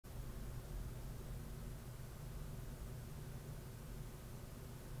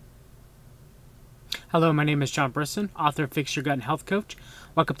Hello, my name is John Brisson, author of Fix Your Gut and Health Coach.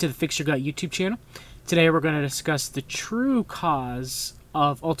 Welcome to the Fix Your Gut YouTube channel. Today we're going to discuss the true cause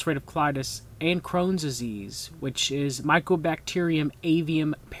of ulcerative colitis and Crohn's disease, which is Mycobacterium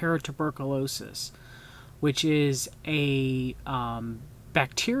avium paratuberculosis, which is a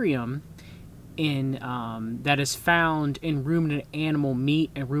bacterium that is found in ruminant animal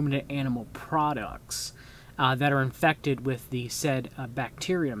meat and ruminant animal products that are infected with the said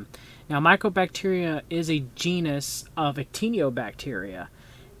bacterium. Now, Mycobacteria is a genus of Actinobacteria,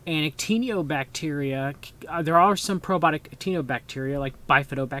 and Actinobacteria, there are some probiotic Actinobacteria, like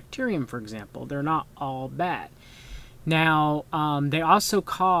Bifidobacterium, for example. They're not all bad. Now, they also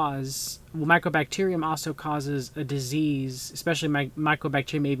cause, Mycobacterium also causes a disease, especially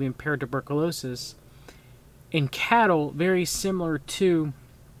Mycobacterium avium paratuberculosis, in cattle, very similar to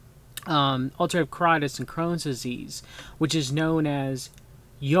ulcerative colitis and Crohn's disease, which is known as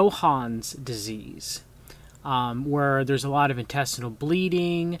Johne's disease, where there's a lot of intestinal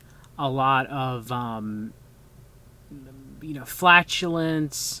bleeding, a lot of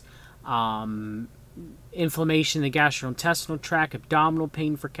flatulence, inflammation in the gastrointestinal tract, abdominal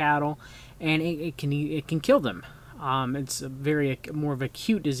pain for cattle, and it can kill them. It's a more of an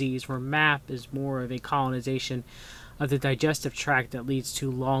acute disease, where MAP is more of a colonization of the digestive tract that leads to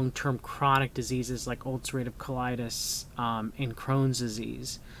long-term chronic diseases like ulcerative colitis and Crohn's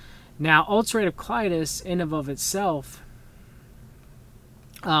disease. Now, ulcerative colitis in and of itself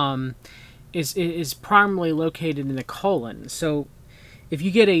is primarily located in the colon. So if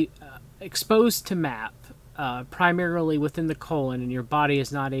you get exposed to MAP primarily within the colon, and your body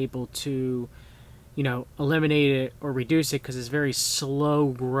is not able to eliminate it or reduce it because it's very slow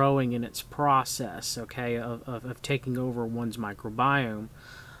growing in its process, okay, of taking over one's microbiome.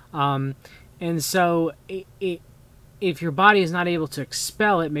 And so if your body is not able to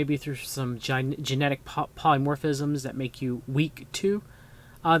expel it, maybe through some genetic polymorphisms that make you weak to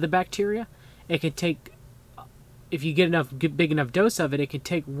the bacteria, it can take, if you get big enough dose of it, it can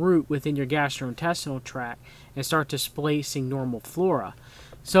take root within your gastrointestinal tract and start displacing normal flora.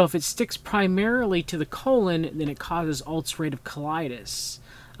 So if it sticks primarily to the colon, then it causes ulcerative colitis,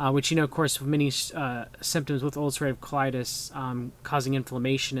 which, of course, many symptoms with ulcerative colitis causing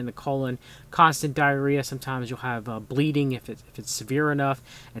inflammation in the colon, constant diarrhea. Sometimes you'll have bleeding if it's severe enough,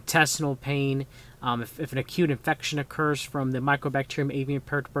 intestinal pain. If an acute infection occurs from the Mycobacterium avium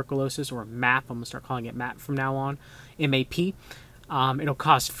paratuberculosis, or MAP, I'm going to start calling it MAP from now on, MAP, it'll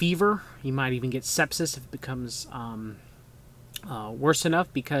cause fever. You might even get sepsis if it becomes worse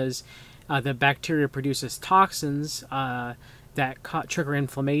enough, because the bacteria produces toxins that trigger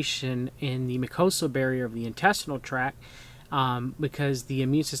inflammation in the mucosal barrier of the intestinal tract, because the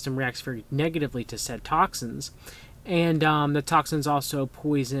immune system reacts very negatively to said toxins. And the toxins also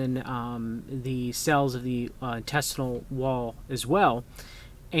poison the cells of the intestinal wall as well,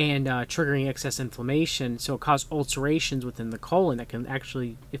 and triggering excess inflammation. So it causes ulcerations within the colon that can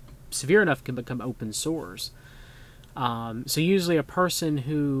actually, if severe enough, can become open sores. So usually a person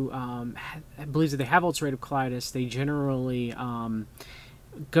who believes that they have ulcerative colitis, they generally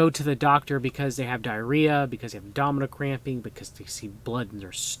go to the doctor because they have diarrhea, because they have abdominal cramping, because they see blood in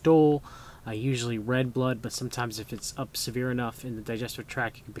their stool, usually red blood, but sometimes if it's up severe enough in the digestive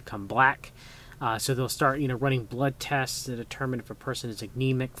tract, it can become black. So they'll start running blood tests to determine if a person is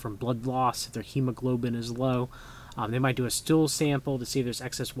anemic from blood loss, if their hemoglobin is low. They might do a stool sample to see if there's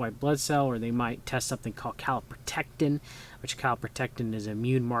excess white blood cell, or they might test something called calprotectin, which calprotectin is an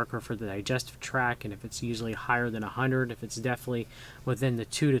immune marker for the digestive tract, and if it's usually higher than 100, if it's definitely within the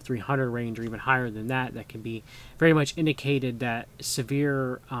 200 to 300 range, or even higher than that, that can be very much indicated that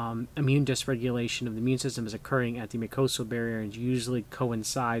severe immune dysregulation of the immune system is occurring at the mucosal barrier, and usually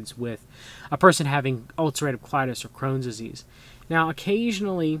coincides with a person having ulcerative colitis or Crohn's disease. Now,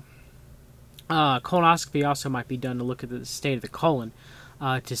 occasionally, colonoscopy also might be done to look at the state of the colon,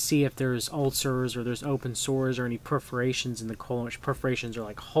 to see if there's ulcers or there's open sores or any perforations in the colon, which perforations are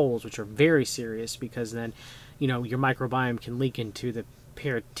like holes, which are very serious, because then, your microbiome can leak into the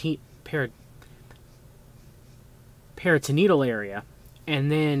peritoneal area, and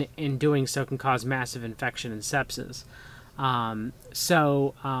then in doing so can cause massive infection and sepsis.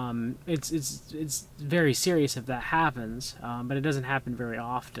 It's very serious if that happens, but it doesn't happen very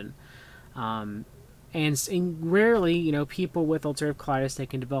often. And rarely, people with ulcerative colitis, they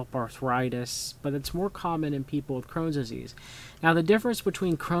can develop arthritis, but it's more common in people with Crohn's disease. Now, the difference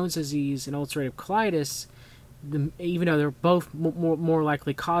between Crohn's disease and ulcerative colitis, even though they're both more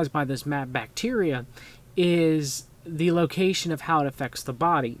likely caused by this MAP bacteria, is the location of how it affects the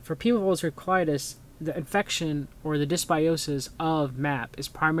body. For people with ulcerative colitis, the infection or the dysbiosis of MAP is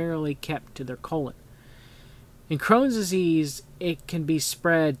primarily kept to their colon. In Crohn's disease, it can be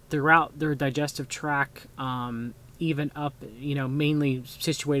spread throughout their digestive tract, even up, mainly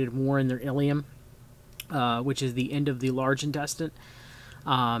situated more in their ileum, which is the end of the large intestine.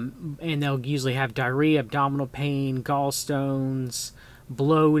 And they'll usually have diarrhea, abdominal pain, gallstones,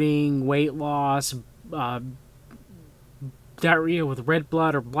 bloating, weight loss, diarrhea with red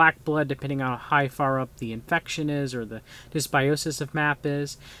blood or black blood, depending on how far up the infection is or the dysbiosis of MAP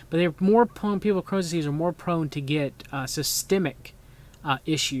is. But they're more prone, people with Crohn's disease are more prone to get systemic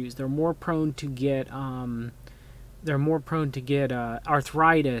issues. They're more prone to get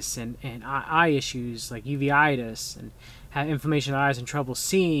arthritis and eye issues like uveitis, and have inflammation of the eyes and trouble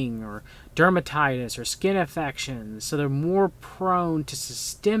seeing, or dermatitis or skin infections. So they're more prone to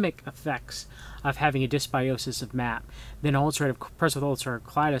systemic effects of having a dysbiosis of MAP than person with ulcerative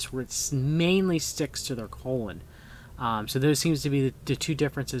colitis, where it mainly sticks to their colon. So those seems to be the two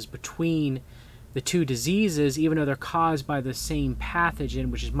differences between the two diseases, even though they're caused by the same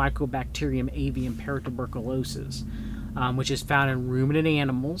pathogen, which is Mycobacterium avium paratuberculosis, which is found in ruminant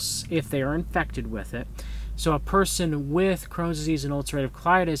animals if they are infected with it. So a person with Crohn's disease and ulcerative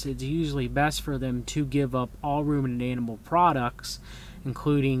colitis, it's usually best for them to give up all ruminant animal products,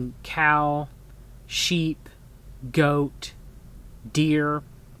 including cow, sheep, goat, deer.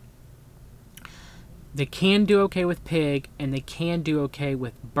 They can do okay with pig, and they can do okay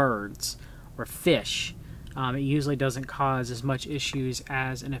with birds or fish. It usually doesn't cause as much issues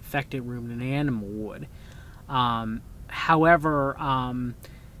as an affected ruminant animal would. However,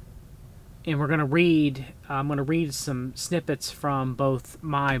 and I'm going to read some snippets from both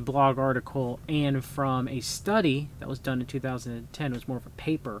my blog article and from a study that was done in 2010. It was more of a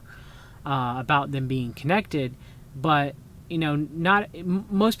paper about them being connected. But,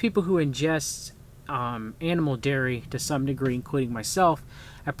 most people who ingest animal dairy to some degree, including myself,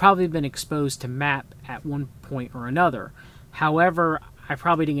 have probably been exposed to MAP at one point or another. However, I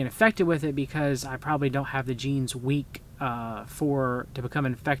probably didn't get infected with it because I probably don't have the genes weak to become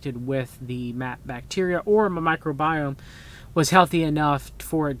infected with the MAP bacteria, or my microbiome was healthy enough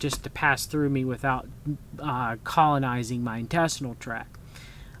for it just to pass through me without colonizing my intestinal tract.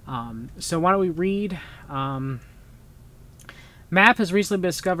 So why don't we read? MAP has recently been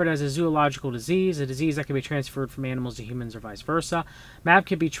discovered as a zoological disease, a disease that can be transferred from animals to humans or vice versa. MAP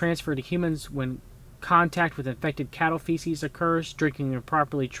can be transferred to humans when contact with infected cattle feces occurs, drinking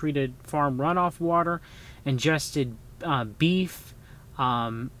improperly treated farm runoff water, ingested beef,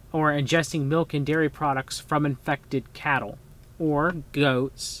 or ingesting milk and dairy products from infected cattle, or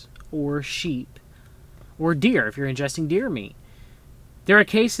goats, or sheep, or deer if you're ingesting deer meat. There are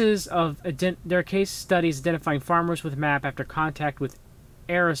case studies identifying farmers with MAP after contact with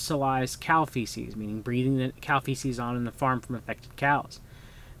aerosolized cow feces, meaning breathing the cow feces on in the farm from infected cows.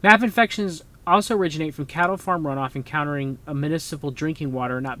 MAP infections also originate from cattle farm runoff encountering municipal drinking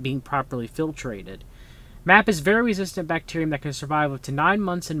water not being properly filtrated. MAP is very resistant bacterium that can survive up to 9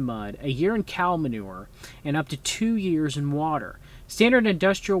 months in mud, a year in cow manure, and up to 2 years in water. Standard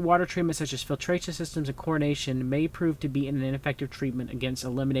industrial water treatment such as filtration systems and chlorination may prove to be an ineffective treatment against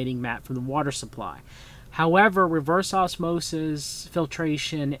eliminating MAP from the water supply. However, reverse osmosis,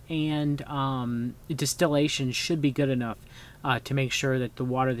 filtration, and distillation should be good enough to make sure that the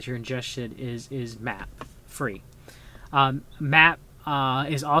water that you're ingested is MAP free. MAP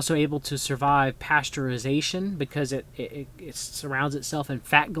is also able to survive pasteurization because it surrounds itself in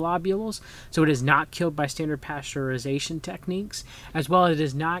fat globules, so it is not killed by standard pasteurization techniques, as well as it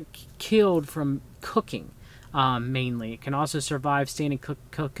is not killed from cooking. Mainly, it can also survive standing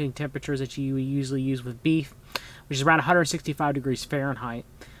cooking temperatures that you usually use with beef, which is around 165 degrees Fahrenheit.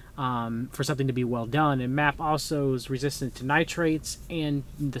 For something to be well done. And MAP also is resistant to nitrates and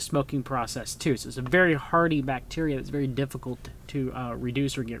the smoking process too. So it's a very hardy bacteria that's very difficult to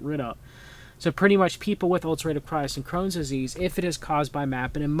reduce or get rid of. So pretty much people with ulcerative colitis and Crohn's disease, if it is caused by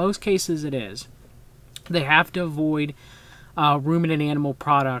MAP, and in most cases it is, they have to avoid ruminant animal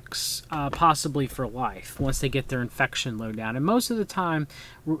products possibly for life once they get their infection load down. And most of the time,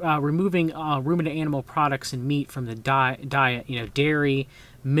 removing ruminant animal products and meat from the diet, dairy,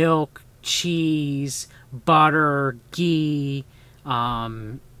 milk, cheese, butter, ghee,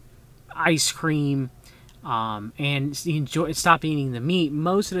 ice cream, and stop eating the meat,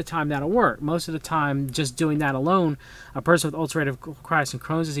 most of the time that'll work. Most of the time, just doing that alone, a person with ulcerative colitis and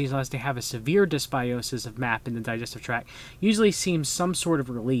Crohn's disease, unless they have a severe dysbiosis of MAP in the digestive tract, usually seems some sort of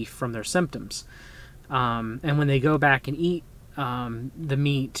relief from their symptoms. And when they go back and eat the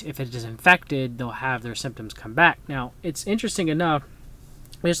meat, if it is infected, they'll have their symptoms come back. Now, it's interesting enough,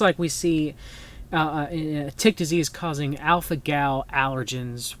 just like we see a tick disease causing alpha-gal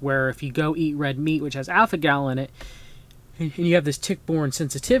allergens, where if you go eat red meat, which has alpha-gal in it, and you have this tick-borne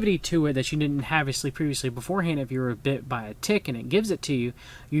sensitivity to it that you didn't have previously beforehand, if you were bit by a tick and it gives it to you,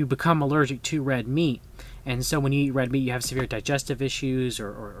 you become allergic to red meat. And so when you eat red meat, you have severe digestive issues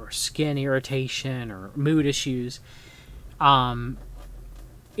or skin irritation or mood issues. Because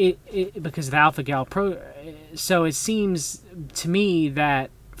of the alpha-gal so it seems to me that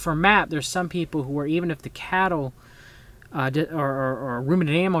for MAP, there's some people who are, even if the cattle or a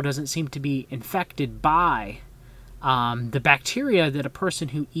ruminant animal doesn't seem to be infected by the bacteria, that a person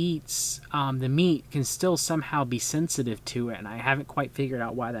who eats the meat can still somehow be sensitive to it. And I haven't quite figured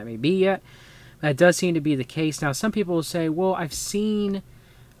out why that may be yet. That does seem to be the case. Now, some people will say, well, I've seen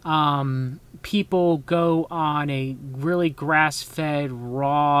people go on a really grass-fed,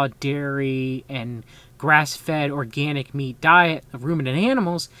 raw dairy and grass-fed organic meat diet of ruminant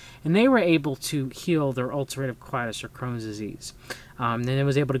animals, and they were able to heal their ulcerative colitis or Crohn's disease. And it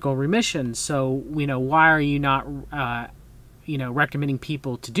was able to go in remission. So, why are you not, recommending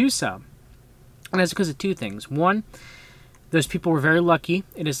people to do so? And that's because of two things. One, those people were very lucky.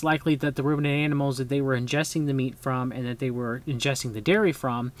 It is likely that the ruminant animals that they were ingesting the meat from and that they were ingesting the dairy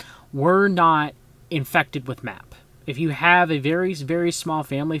from were not infected with MAP. If you have a very, very small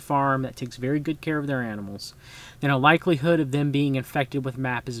family farm that takes very good care of their animals, then a likelihood of them being infected with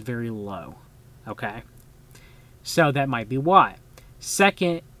MAP is very low. Okay? So that might be why.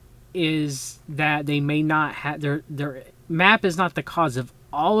 Second is that they may not have their MAP is not the cause of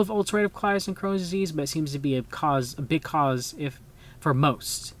all of ulcerative colitis and Crohn's disease, but it seems to be a big cause for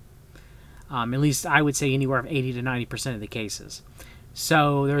most. At least I would say anywhere from 80 to 90% of the cases.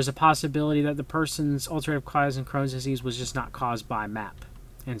 So there's a possibility that the person's ulcerative colitis and Crohn's disease was just not caused by MAP,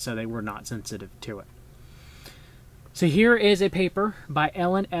 and so they were not sensitive to it. So here is a paper by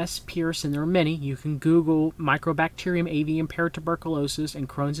Ellen S. Pierce, and there are many. You can Google Mycobacterium, avium, paratuberculosis, and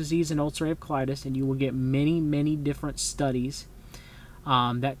Crohn's disease and ulcerative colitis, and you will get many, many different studies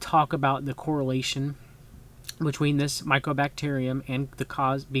that talk about the correlation between this Mycobacterium and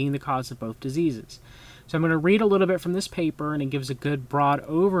being the cause of both diseases. So I'm going to read a little bit from this paper, and it gives a good broad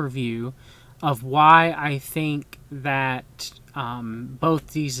overview of why I think that both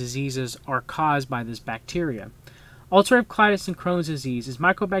these diseases are caused by this bacteria. Ulcerative colitis and Crohn's disease is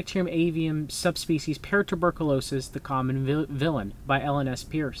Mycobacterium avium subspecies paratuberculosis, the common villain, by Ellen S.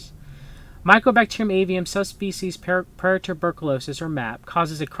 Pierce. Mycobacterium avium subspecies paratuberculosis, or MAP,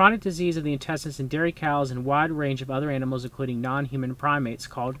 causes a chronic disease of the intestines in dairy cows and a wide range of other animals, including non-human primates,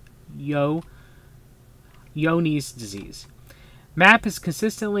 called Johne's disease. MAP is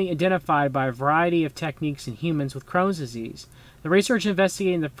consistently identified by a variety of techniques in humans with Crohn's disease. The research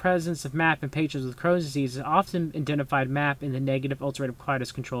investigating the presence of MAP in patients with Crohn's disease has often identified MAP in the negative ulcerative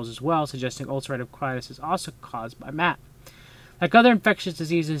colitis controls as well, suggesting ulcerative colitis is also caused by MAP. Like other infectious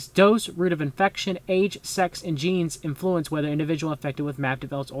diseases, dose, route of infection, age, sex, and genes influence whether an individual infected with MAP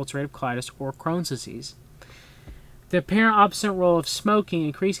develops ulcerative colitis or Crohn's disease. The apparent opposite role of smoking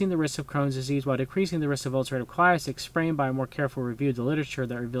increasing the risk of Crohn's disease while decreasing the risk of ulcerative colitis is explained by a more careful review of the literature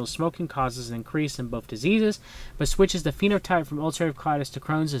that reveals smoking causes an increase in both diseases, but switches the phenotype from ulcerative colitis to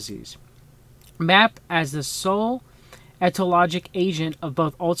Crohn's disease. MAP, as the sole etiologic agent of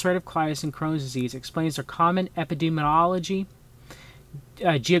both ulcerative colitis and Crohn's disease, explains their common epidemiology,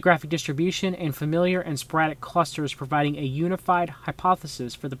 geographic distribution, and familiar and sporadic clusters, providing a unified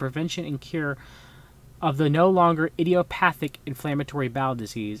hypothesis for the prevention and cure of the no longer idiopathic inflammatory bowel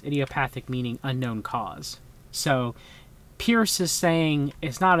disease, idiopathic meaning unknown cause. So Pierce is saying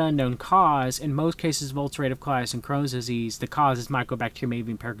it's not an unknown cause. In most cases of ulcerative colitis and Crohn's disease, the cause is Mycobacterium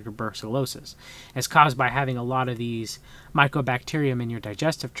avium paratuberculosis. It's caused by having a lot of these Mycobacterium in your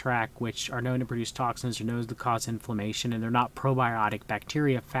digestive tract, which are known to produce toxins, are known to cause inflammation, and they're not probiotic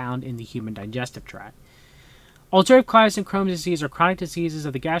bacteria found in the human digestive tract. Ulcerative colitis and Crohn's disease are chronic diseases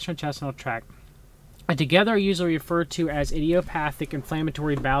of the gastrointestinal tract, and together are usually referred to as idiopathic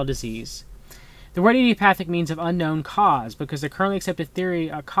inflammatory bowel disease. The word idiopathic means of unknown cause because the currently accepted theory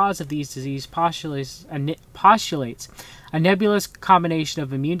a cause of these diseases postulates a nebulous combination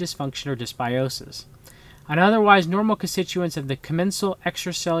of immune dysfunction or dysbiosis. An otherwise normal constituents of the commensal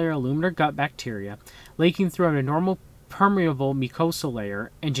extracellular luminar gut bacteria leaking through a normal permeable mucosal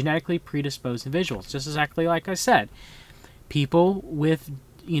layer and genetically predisposed individuals. Just exactly like I said. People with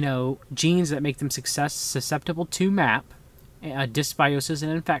genes that make them susceptible to MAP, dysbiosis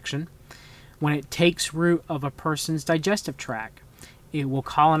and infection, when it takes root of a person's digestive tract, It will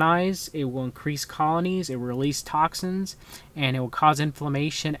colonize, it will increase colonies, it will release toxins, and it will cause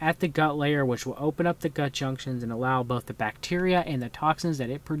inflammation at the gut layer, which will open up the gut junctions and allow both the bacteria and the toxins that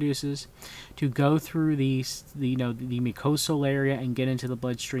it produces to go through the mucosal area and get into the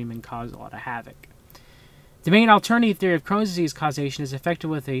bloodstream and cause a lot of havoc. The main alternative theory of Crohn's disease causation is affected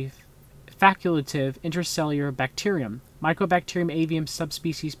with a facultative intercellular bacterium, Mycobacterium avium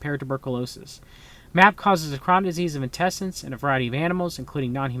subspecies paratuberculosis. MAP causes a chronic disease of intestines in a variety of animals,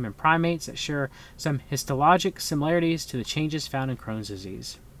 including non-human primates, that share some histologic similarities to the changes found in Crohn's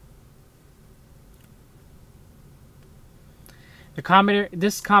disease.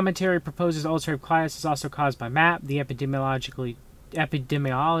 This commentary proposes ulcerative colitis is also caused by MAP. The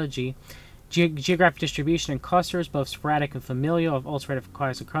epidemiology, geographic distribution and clusters, both sporadic and familial, of ulcerative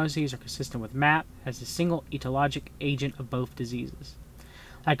colitis and Crohn's disease are consistent with MAP as a single etiologic agent of both diseases.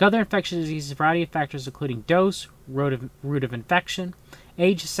 Like other infectious diseases, a variety of factors including dose, route of infection,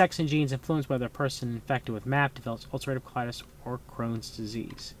 age, sex, and genes influence whether a person infected with MAP develops ulcerative colitis or Crohn's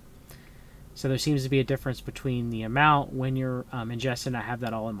disease. So there seems to be a difference between the amount when you're ingesting. I have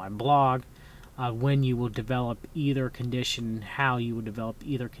that all in my blog. When you will develop either condition, how you will develop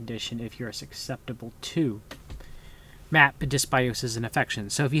either condition if you're susceptible to MAP, dysbiosis, and infection.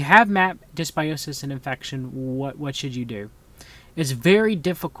 So if you have MAP, dysbiosis, and infection, what should you do? It's very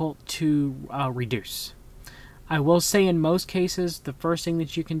difficult to reduce. I will say in most cases, the first thing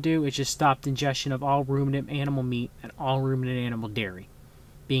that you can do is just stop the ingestion of all ruminant animal meat and all ruminant animal dairy,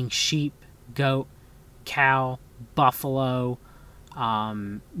 being sheep, goat, cow, buffalo,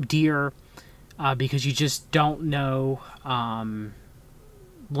 deer, because you just don't know,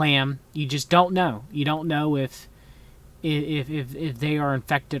 lamb, you just don't know. You don't know if they are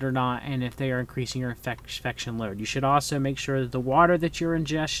infected or not, and if they are increasing your infection load. You should also make sure that the water that you're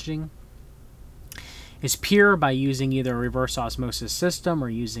ingesting is pure by using either a reverse osmosis system or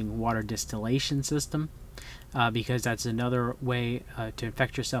using water distillation system, because that's another way to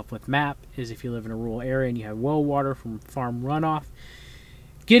infect yourself with MAP, is if you live in a rural area and you have well water from farm runoff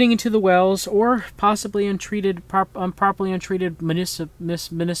getting into the wells, or possibly improperly untreated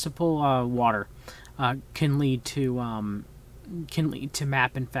municipal water. Can lead to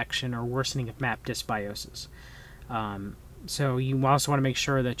MAP infection or worsening of MAP dysbiosis. So you also want to make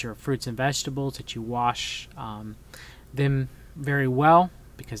sure that your fruits and vegetables, that you wash them very well,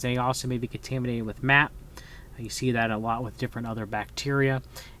 because they also may be contaminated with MAP. You see that a lot with different other bacteria,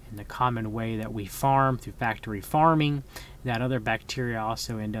 and the common way that we farm through factory farming, that other bacteria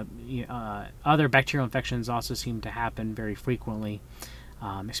also end up, other bacterial infections also seem to happen very frequently.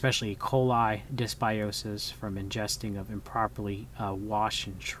 Especially E. coli dysbiosis from ingesting of improperly washed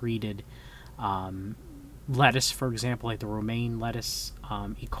and treated lettuce, for example, like the romaine lettuce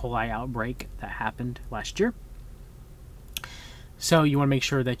E. coli outbreak that happened last year. So you want to make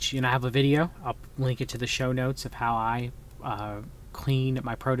sure that you have a video. I'll link it to the show notes of how I clean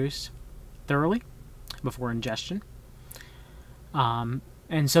my produce thoroughly before ingestion.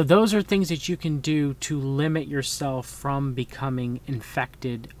 And so those are things that you can do to limit yourself from becoming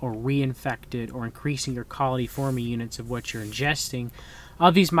infected or reinfected or increasing your coliform units of what you're ingesting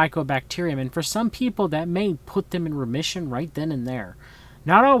of these Mycobacterium. And for some people, that may put them in remission right then and there.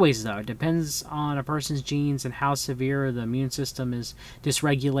 Not always, though. It depends on a person's genes and how severe the immune system is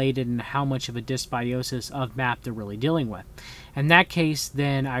dysregulated and how much of a dysbiosis of MAP they're really dealing with. In that case,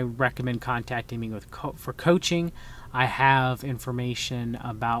 then I recommend contacting me for coaching. I have information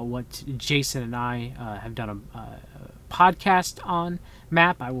about what Jason and I have done a podcast on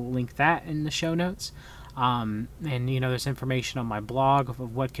MAP. I will link that in the show notes. And, there's information on my blog of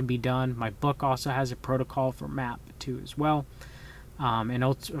what can be done. My book also has a protocol for MAP, too, as well. And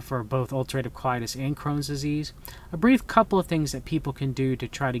for both ulcerative colitis and Crohn's disease. A brief couple of things that people can do to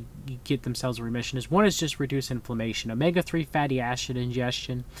try to get themselves in remission is, one is just reduce inflammation. Omega-3 fatty acid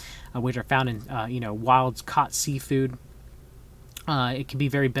ingestion, which are found in wild caught seafood. It can be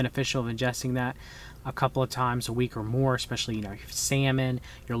very beneficial of ingesting that a couple of times a week or more, especially your salmon,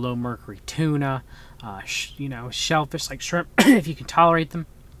 your low mercury tuna, shellfish like shrimp if you can tolerate them.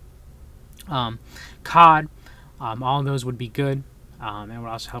 Cod, all of those would be good. And would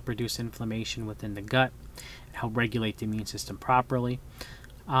also help reduce inflammation within the gut and help regulate the immune system properly.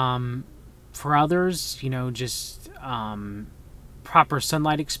 For others, just proper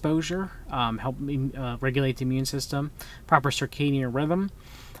sunlight exposure help regulate the immune system. Proper circadian rhythm.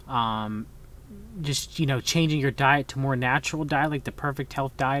 Just changing your diet to more natural diet, like the perfect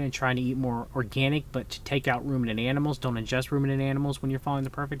health diet, and trying to eat more organic, but to take out ruminant animals. Don't ingest ruminant animals when you're following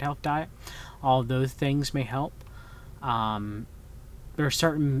the perfect health diet. All of those things may help. There are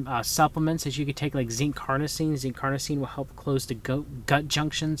certain supplements that you could take, like zinc carnosine. Zinc carnosine will help close the gut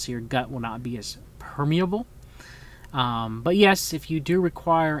junction, so your gut will not be as permeable. But yes, if you do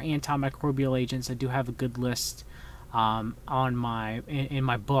require antimicrobial agents, I do have a good list in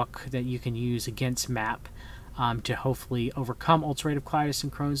my book that you can use against MAP to hopefully overcome ulcerative colitis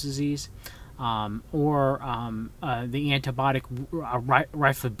and Crohn's disease, or the antibiotic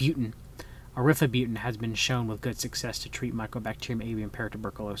rifabutin has been shown with good success to treat Mycobacterium, avium,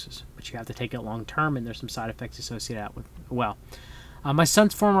 paratuberculosis, but you have to take it long term, and there's some side effects associated with it. Well, my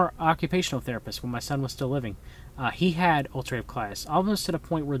son's former occupational therapist, when my son was still living, he had ulcerative colitis, almost to the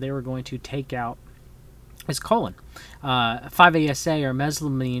point where they were going to take out his colon. 5-ASA or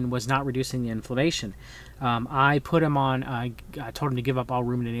mesalamine was not reducing the inflammation. I put him on, I told him to give up all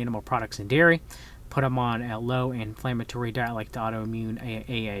ruminant animal products and dairy, put him on a low inflammatory diet like the autoimmune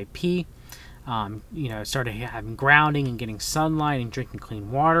AAP. Started having grounding and getting sunlight and drinking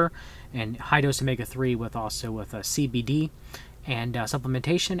clean water, and high dose omega-3 with CBD and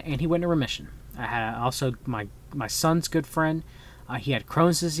supplementation, and he went into remission. I had also my son's good friend. He had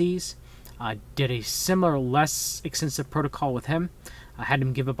Crohn's disease. Did a similar, less extensive protocol with him. I had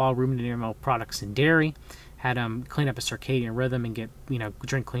him give up all ruminant animal products and dairy. Had him clean up his circadian rhythm and get,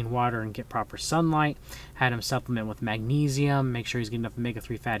 drink clean water and get proper sunlight. Had him supplement with magnesium, make sure he's getting enough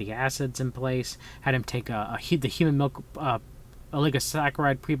omega-3 fatty acids in place. Had him take the human milk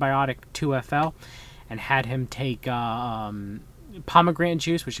oligosaccharide prebiotic 2FL, and had him take pomegranate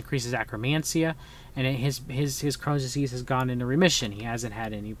juice, which increases acromantia, and his Crohn's disease has gone into remission. He hasn't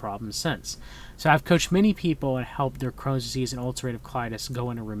had any problems since. So I've coached many people and helped their Crohn's disease and ulcerative colitis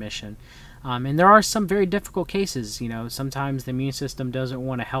go into remission. And there are some very difficult cases. Sometimes the immune system doesn't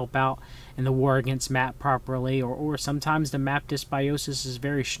want to help out in the war against MAP properly, or sometimes the MAP dysbiosis is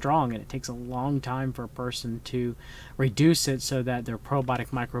very strong and it takes a long time for a person to reduce it so that their probiotic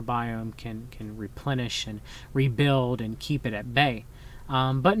microbiome can replenish and rebuild and keep it at bay.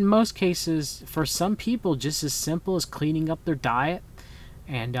 But in most cases, for some people, just as simple as cleaning up their diet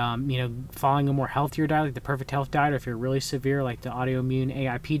and following a more healthier diet, like the Perfect Health diet, or if you're really severe, like the autoimmune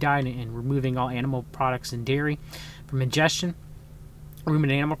AIP diet, and removing all animal products and dairy from ingestion,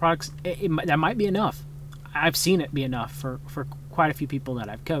 ruminant animal products, that might be enough. I've seen it be enough for quite a few people that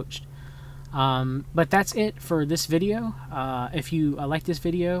I've coached. But that's it for this video. If you like this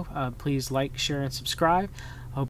video, please like, share, and subscribe.